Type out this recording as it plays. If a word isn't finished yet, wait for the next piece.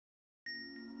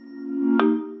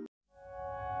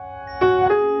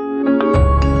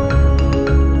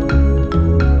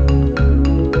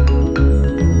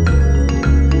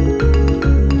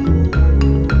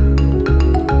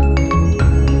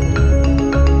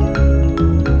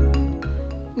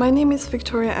My name is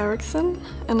Viktoria Eriksson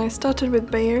and I started with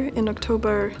Bayer in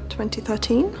October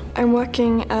 2013. I'm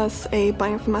working as a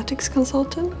bioinformatics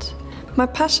consultant. My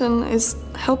passion is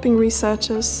helping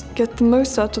researchers get the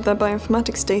most out of their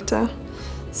bioinformatics data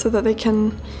so that they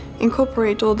can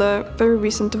incorporate all the very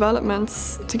recent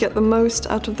developments to get the most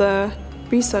out of their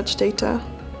research data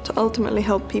to ultimately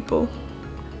help people.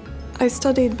 I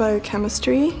studied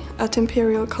biochemistry at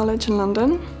Imperial College in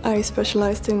London. I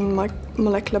specialized in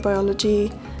molecular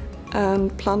biology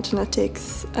and plant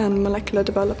genetics and molecular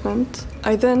development.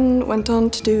 I then went on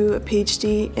to do a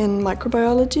PhD in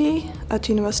microbiology at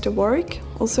University of Warwick,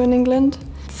 also in England.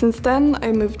 Since then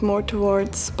I moved more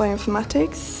towards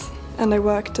bioinformatics and I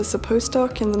worked as a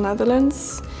postdoc in the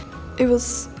Netherlands. It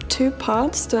was two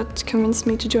parts that convinced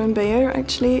me to join Bayer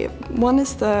actually. One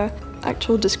is the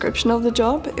actual description of the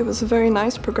job. It was a very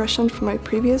nice progression from my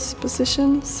previous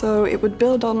position, so it would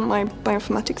build on my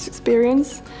bioinformatics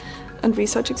experience and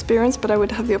research experience, but I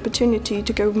would have the opportunity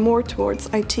to go more towards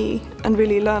IT and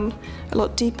really learn a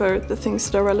lot deeper the things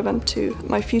that are relevant to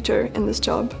my future in this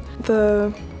job.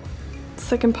 The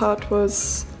second part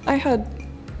was I heard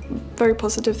very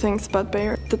positive things about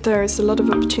Bayer, that there is a lot of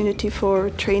opportunity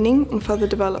for training and further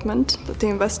development, that they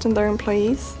invest in their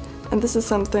employees. And this is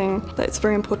something that it's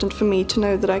very important for me to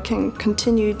know that I can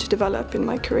continue to develop in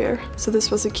my career. So this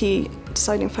was a key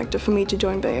deciding factor for me to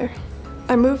join Bayer.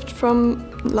 I moved from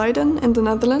Leiden in the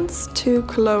Netherlands to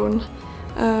Cologne.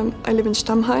 I live in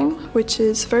Stammheim, which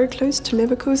is very close to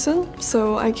Leverkusen,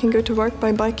 so I can go to work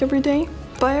by bike every day.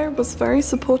 Bayer was very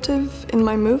supportive in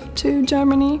my move to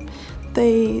Germany.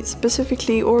 They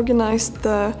specifically organized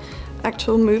the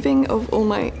actual moving of all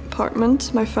my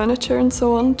apartment, my furniture and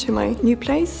so on to my new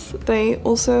place. They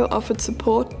also offered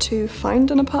support to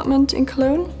find an apartment in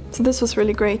Cologne. So this was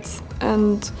really great.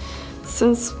 And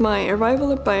since my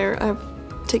arrival at Bayer, I've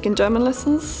taken German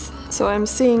lessons. So I'm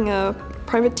seeing a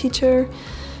private teacher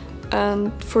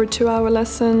and for a 2-hour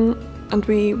lesson, and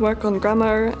we work on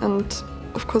grammar and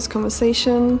of course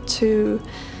conversation to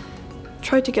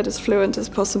try to get as fluent as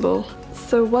possible.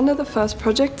 So one of the first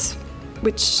projects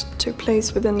which took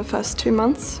place within the first 2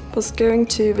 months, was going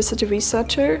to visit a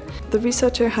researcher. The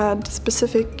researcher had a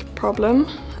specific problem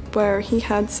where he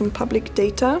had some public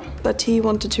data that he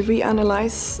wanted to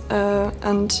reanalyze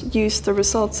and use the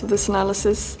results of this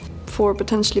analysis for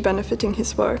potentially benefiting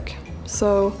his work.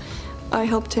 So I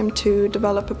helped him to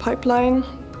develop a pipeline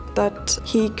that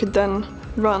he could then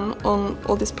run on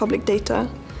all this public data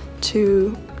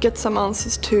to get some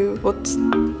answers to what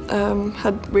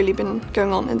had really been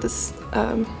going on in this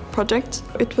project.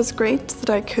 It was great that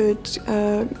I could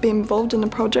be involved in a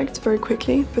project very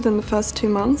quickly within the first 2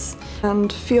 months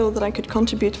and feel that I could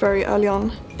contribute very early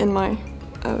on in my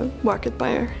work at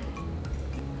Bayer.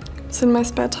 So in my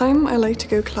spare time I like to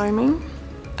go climbing.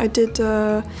 I did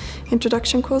an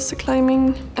introduction course to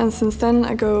climbing, and since then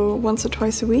I go once or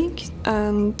twice a week.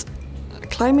 And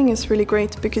climbing is really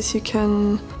great because you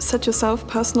can set yourself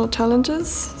personal challenges.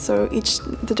 So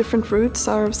the different routes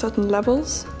are of certain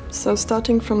levels. So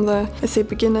starting from the, let's say,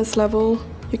 beginner's level,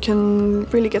 you can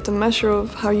really get a measure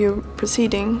of how you're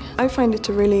proceeding. I find it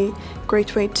a really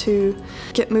great way to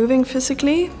get moving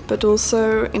physically, but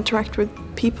also interact with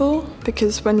people,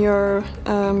 because when you're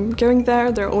going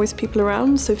there are always people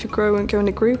around. So if you go in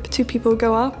a group, 2 people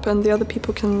go up and the other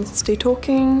people can stay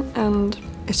talking, and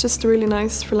it's just a really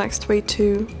nice, relaxed way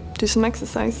to do some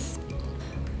exercise.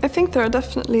 I think there are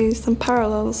definitely some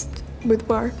parallels with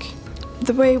work.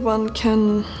 The way one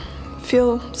can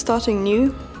feel starting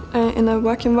new in a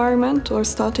work environment or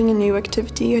starting a new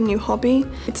activity, a new hobby,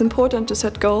 it's important to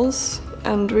set goals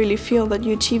and really feel that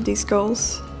you achieve these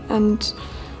goals. And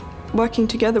working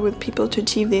together with people to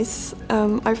achieve this,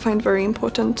 I find very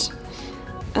important.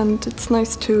 And it's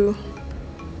nice to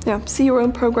see your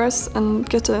own progress and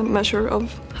get a measure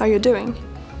of how you're doing.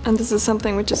 And this is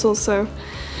something which is also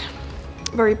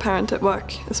very apparent at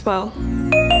work as well.